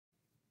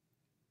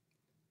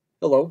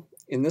Hello,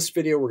 in this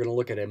video we're going to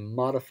look at a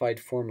modified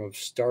form of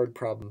starred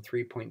problem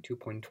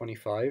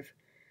 3.2.25.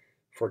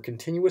 For a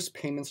continuous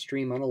payment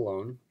stream on a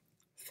loan,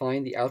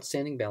 find the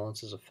outstanding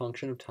balance as a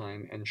function of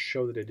time and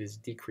show that it is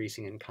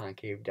decreasing in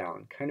concave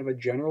down. Kind of a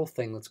general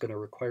thing that's going to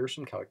require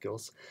some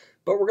calculus,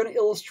 but we're going to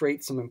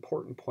illustrate some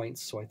important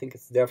points, so I think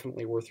it's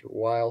definitely worth your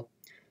while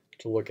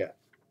to look at.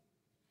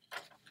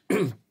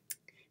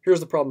 Here's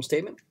the problem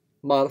statement,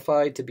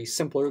 modified to be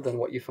simpler than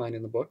what you find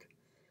in the book.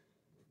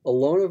 A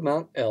loan of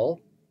amount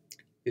L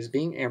is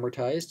being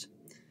amortized,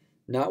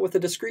 not with a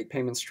discrete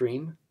payment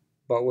stream,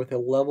 but with a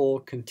level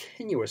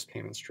continuous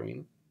payment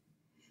stream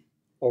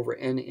over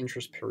n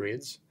interest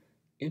periods,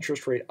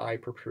 interest rate I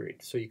per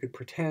period. So you could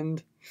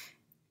pretend,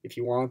 if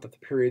you want, that the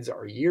periods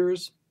are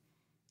years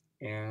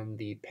and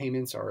the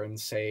payments are in,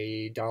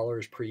 say,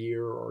 dollars per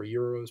year or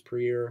euros per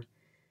year.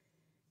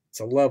 It's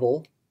a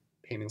level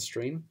payment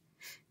stream.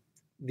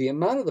 The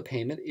amount of the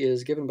payment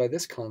is given by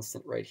this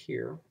constant right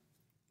here,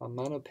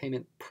 amount of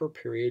payment per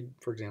period,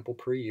 for example,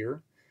 per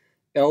year.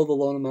 L, the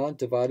loan amount,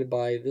 divided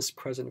by this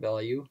present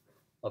value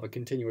of a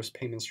continuous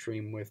payment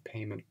stream with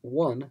payment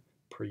 1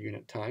 per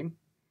unit time.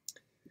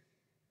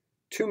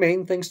 Two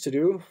main things to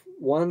do.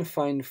 One,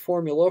 find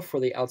formula for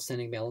the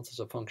outstanding balance as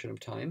a function of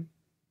time.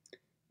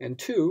 And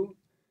two,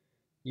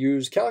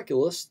 use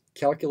calculus,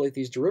 calculate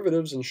these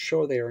derivatives and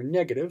show they are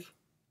negative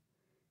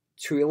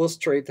to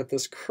illustrate that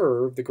this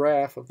curve, the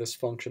graph of this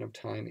function of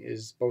time,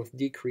 is both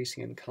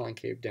decreasing and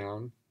concave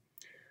down,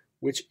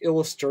 which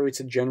illustrates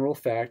a general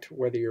fact,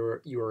 whether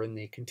you are in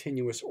the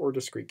continuous or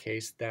discrete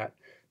case, that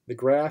the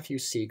graph you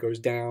see goes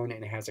down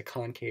and it has a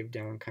concave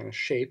down kind of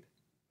shape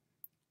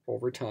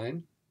over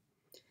time,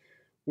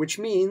 which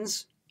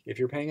means if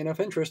you're paying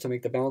enough interest to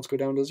make the balance go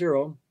down to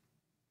zero,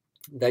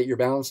 that your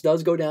balance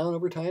does go down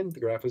over time, the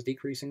graph is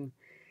decreasing,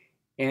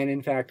 and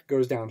in fact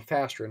goes down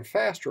faster and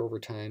faster over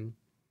time,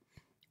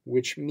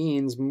 which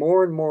means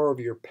more and more of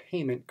your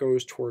payment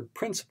goes toward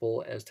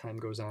principal as time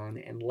goes on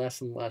and less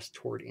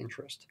toward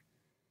interest.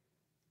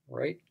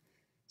 Right?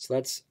 So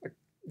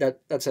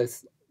that's a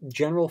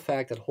general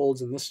fact that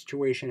holds in this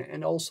situation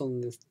and also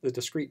in the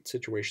discrete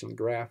situation. The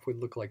graph would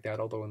look like that,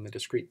 although in the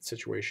discrete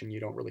situation you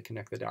don't really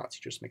connect the dots.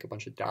 You just make a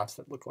bunch of dots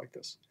that look like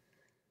this.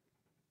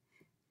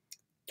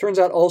 Turns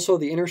out also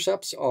the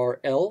intercepts are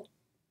L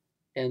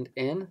and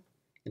N.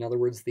 In other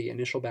words, the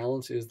initial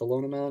balance is the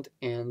loan amount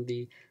and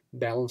the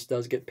balance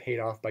does get paid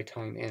off by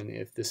time N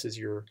if this is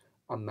your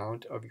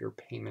amount of your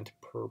payment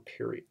per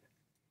period.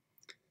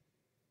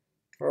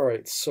 All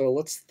right, so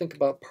let's think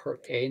about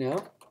part A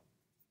now,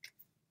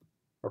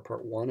 or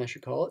part 1, I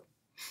should call it.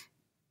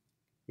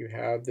 You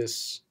have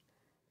this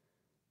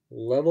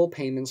level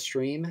payment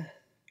stream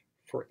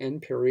for n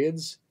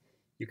periods.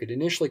 You could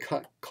initially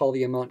call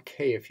the amount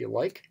K if you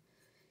like,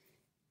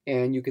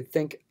 and you could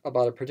think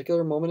about a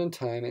particular moment in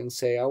time and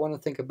say, I want to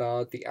think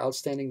about the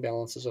outstanding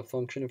balance as a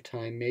function of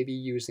time, maybe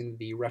using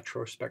the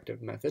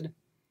retrospective method,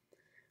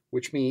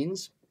 which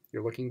means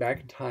you're looking back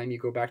in time, you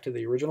go back to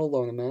the original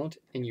loan amount,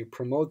 and you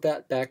promote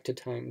that back to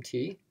time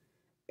t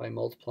by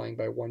multiplying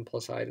by 1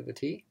 plus I to the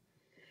t,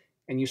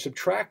 and you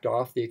subtract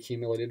off the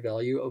accumulated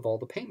value of all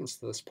the payments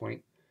to this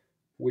point,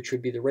 which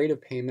would be the rate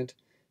of payment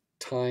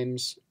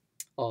times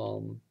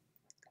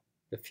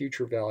the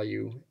future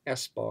value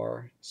S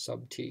bar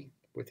sub t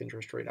with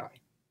interest rate I.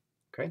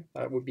 Okay,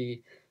 that would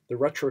be the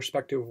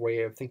retrospective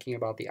way of thinking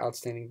about the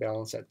outstanding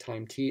balance at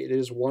time t. It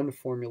is one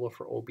formula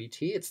for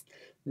OBT. It's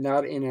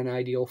not in an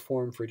ideal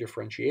form for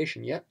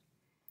differentiation yet.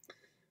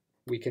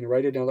 We can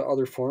write it in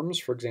other forms.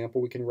 For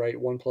example, we can write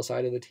 1 plus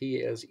I to the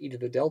t as e to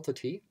the delta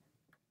t,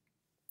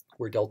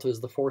 where delta is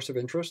the force of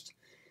interest.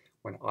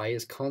 When I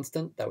is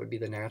constant, that would be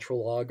the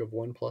natural log of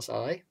 1 plus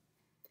I.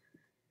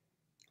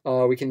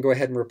 We can go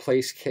ahead and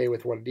replace k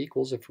with what it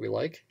equals if we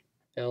like.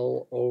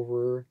 L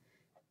over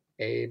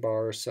A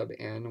bar sub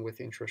n with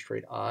interest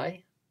rate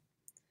I.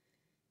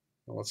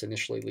 Now let's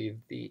initially leave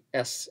the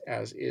S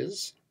as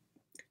is.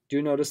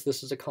 Do notice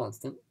this is a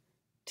constant.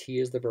 T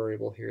is the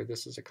variable here.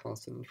 This is a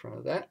constant in front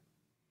of that.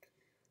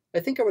 I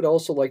think I would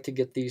also like to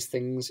get these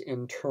things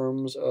in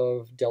terms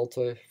of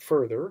delta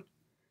further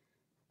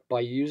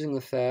by using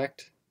the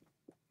fact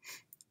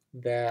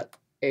that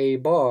A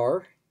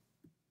bar,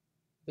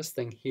 this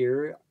thing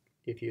here,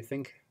 if you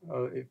think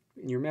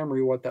in your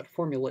memory what that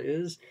formula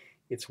is,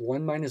 it's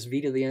 1 minus v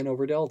to the n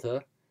over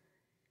delta.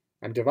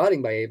 I'm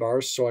dividing by A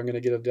bars, so I'm going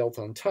to get a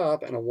delta on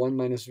top and a 1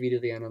 minus v to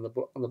the n on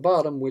the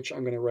bottom, which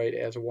I'm going to write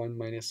as 1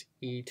 minus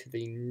e to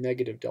the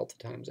negative delta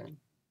times n.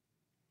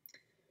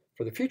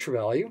 For the future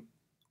value,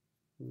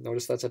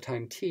 notice that's a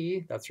time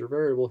t, that's your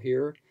variable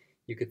here.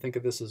 You could think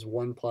of this as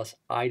 1 plus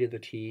I to the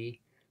t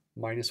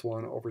minus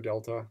 1 over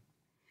delta,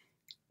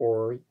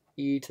 or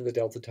e to the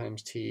delta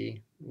times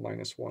t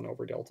minus 1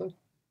 over delta.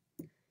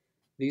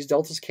 These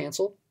deltas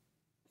cancel.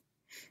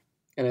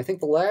 And I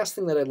think the last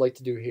thing that I'd like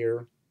to do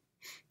here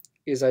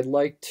is I'd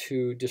like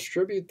to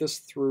distribute this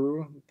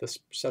through this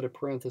set of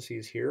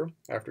parentheses here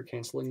after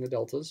canceling the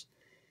deltas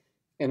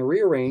and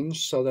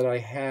rearrange so that I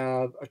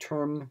have a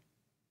term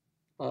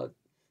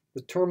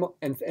the term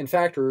and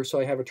factor, so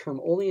I have a term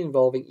only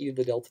involving e to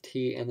the delta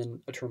t and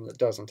then a term that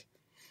doesn't.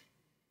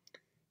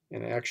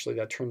 And actually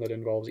that term that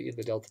involves e to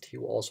the delta t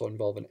will also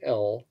involve an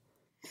L.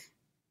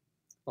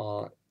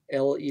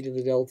 L e to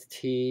the delta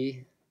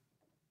t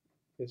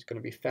is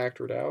going to be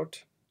factored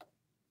out.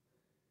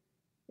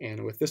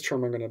 And with this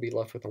term I'm going to be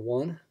left with a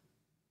 1.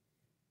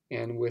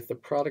 And with the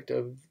product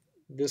of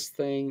this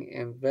thing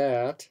and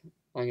that,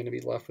 I'm going to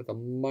be left with a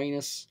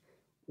minus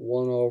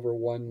 1 over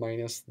 1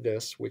 minus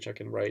this, which I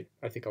can write.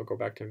 I think I'll go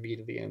back to v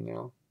to the n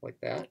now, like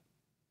that.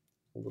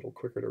 A little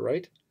quicker to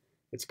write.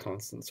 It's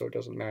constant, so it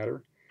doesn't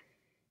matter.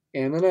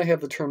 And then I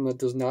have the term that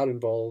does not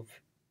involve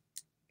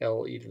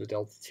L e to the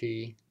delta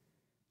t.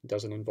 It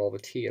doesn't involve a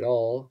t at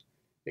all.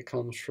 It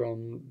comes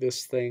from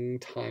this thing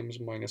times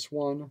minus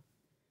 1,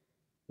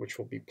 which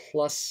will be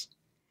plus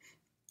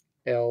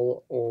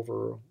L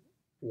over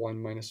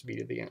 1 minus v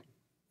to the n.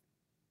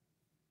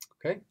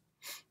 Okay?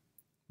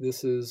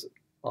 This is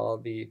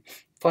the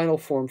final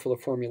form for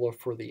the formula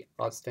for the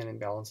outstanding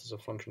balance as a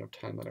function of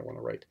time that I want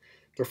to write.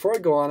 Before I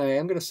go on, I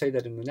am going to say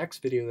that in the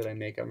next video that I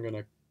make, I'm going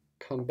to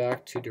come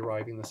back to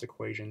deriving this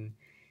equation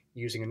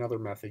using another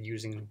method,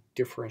 using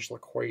differential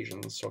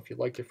equations. So if you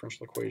like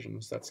differential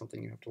equations, that's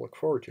something you have to look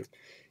forward to.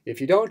 If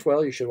you don't,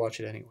 well, you should watch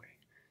it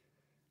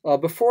anyway.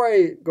 Before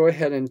I go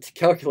ahead and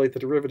calculate the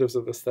derivatives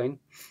of this thing,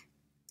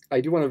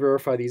 I do want to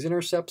verify these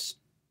intercepts.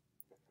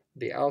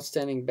 The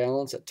outstanding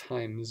balance at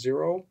time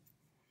 0.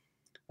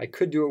 I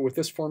could do it with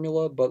this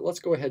formula, but let's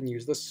go ahead and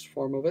use this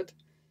form of it.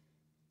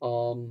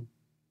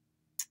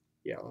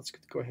 Yeah, let's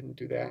go ahead and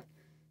do that.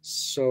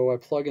 So I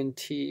plug in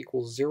t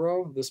equals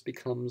 0. This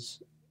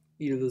becomes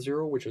e to the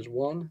 0, which is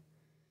 1.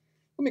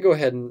 Let me go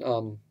ahead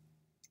and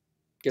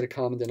get a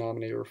common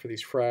denominator for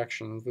these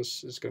fractions.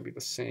 This is going to be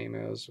the same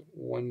as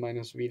 1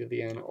 minus v to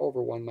the n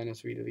over 1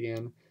 minus v to the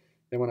n.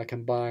 Then when I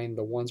combine,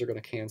 the 1's are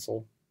going to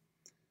cancel.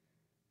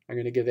 I'm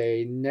going to get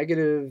a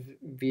negative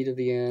v to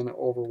the n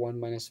over 1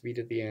 minus v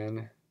to the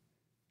n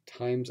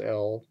times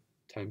L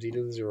times e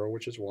to the 0,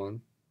 which is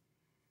 1,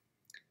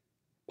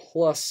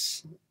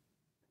 plus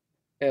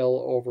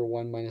L over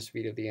 1 minus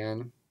v to the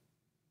n.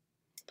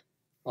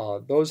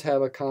 Those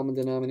have a common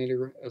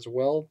denominator as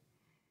well,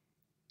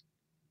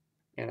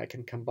 and I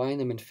can combine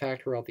them and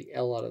factor out the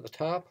L out of the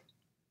top.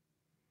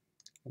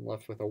 I'm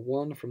left with a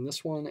 1 from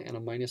this one and a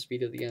minus v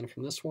to the n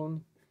from this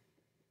one,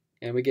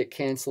 and we get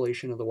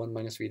cancellation of the 1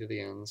 minus v to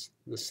the n's.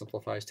 This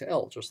simplifies to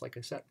L, just like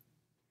I said.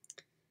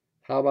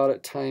 How about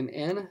at time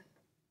n?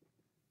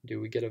 Do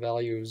we get a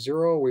value of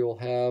 0? We will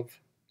have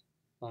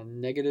a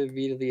negative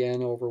v to the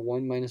n over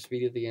 1 minus v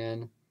to the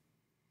n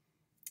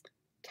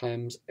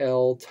times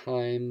L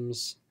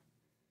times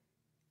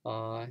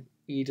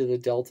e to the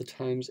delta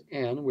times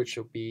n, which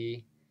will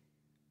be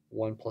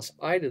 1 plus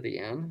I to the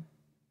n,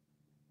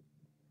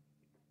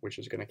 which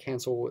is going to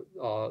cancel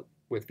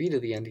with v to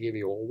the n to give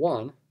you a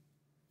 1.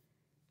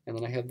 And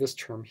then I have this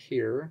term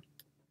here.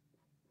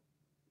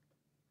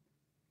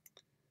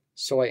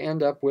 So I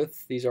end up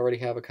with, these already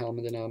have a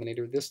common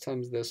denominator. This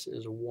times this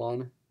is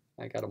 1.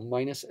 I got a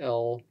minus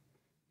L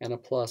and a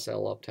plus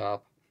L up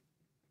top.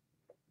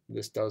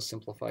 This does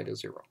simplify to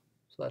 0.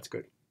 So that's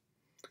good.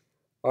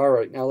 All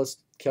right, now let's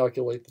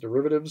calculate the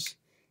derivatives.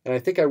 And I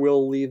think I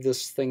will leave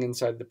this thing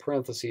inside the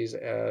parentheses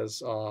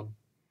as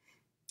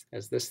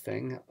this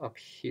thing up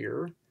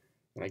here.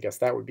 And I guess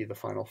that would be the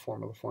final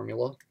form of the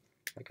formula.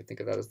 I could think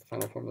of that as the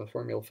final form of the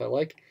formula if I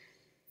like.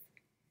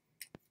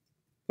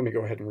 Let me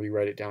go ahead and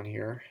rewrite it down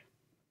here.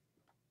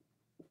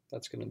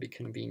 That's going to be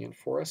convenient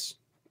for us.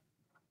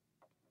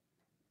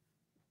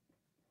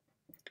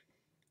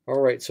 All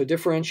right, so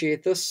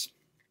differentiate this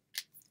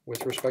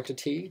with respect to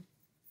t.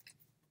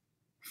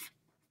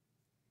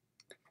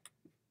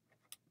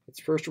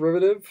 Its first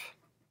derivative,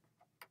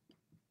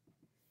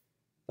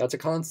 that's a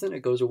constant.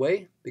 It goes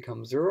away,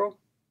 becomes 0.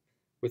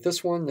 With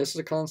this one, this is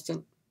a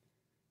constant.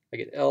 I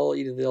get L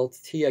e to the delta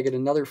t. I get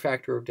another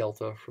factor of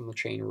delta from the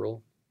chain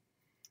rule.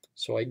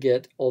 So I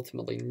get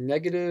ultimately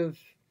negative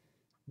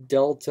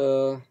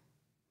delta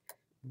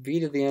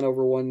v to the n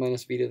over 1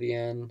 minus v to the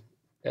n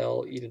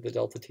L e to the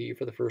delta t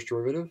for the first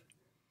derivative.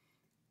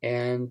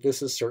 And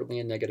this is certainly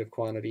a negative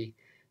quantity.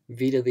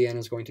 V to the n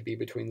is going to be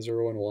between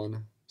 0 and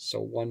 1. So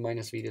 1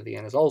 minus v to the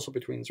n is also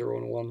between 0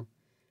 and 1.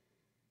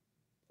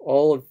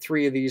 All of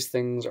three of these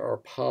things are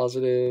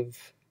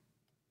positive.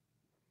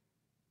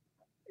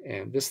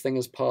 And this thing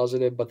is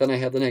positive, but then I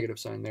have the negative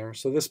sign there.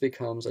 So this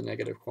becomes a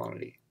negative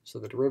quantity. So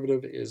the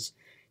derivative is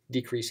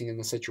decreasing in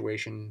the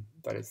situation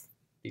that is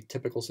the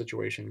typical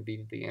situation. V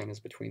to the n is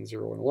between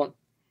 0 and 1.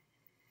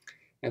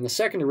 And the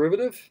second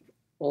derivative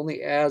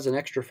only adds an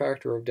extra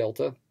factor of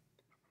delta.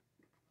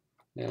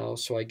 Now,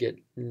 so I get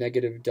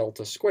negative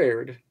delta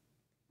squared,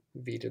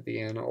 v to the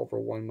n over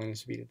 1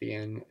 minus v to the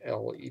n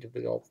L e to the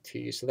delta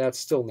t. So that's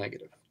still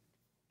negative.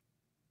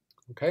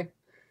 Okay?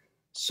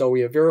 So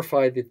we have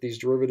verified that these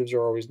derivatives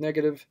are always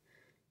negative.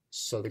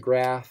 So the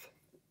graph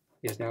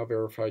is now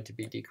verified to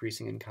be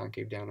decreasing in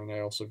concave down, and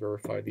I also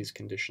verified these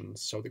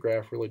conditions. So the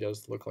graph really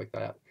does look like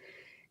that.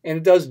 And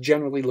it does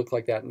generally look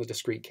like that in the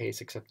discrete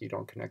case, except you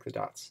don't connect the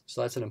dots.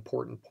 So that's an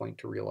important point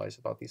to realize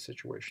about these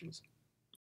situations.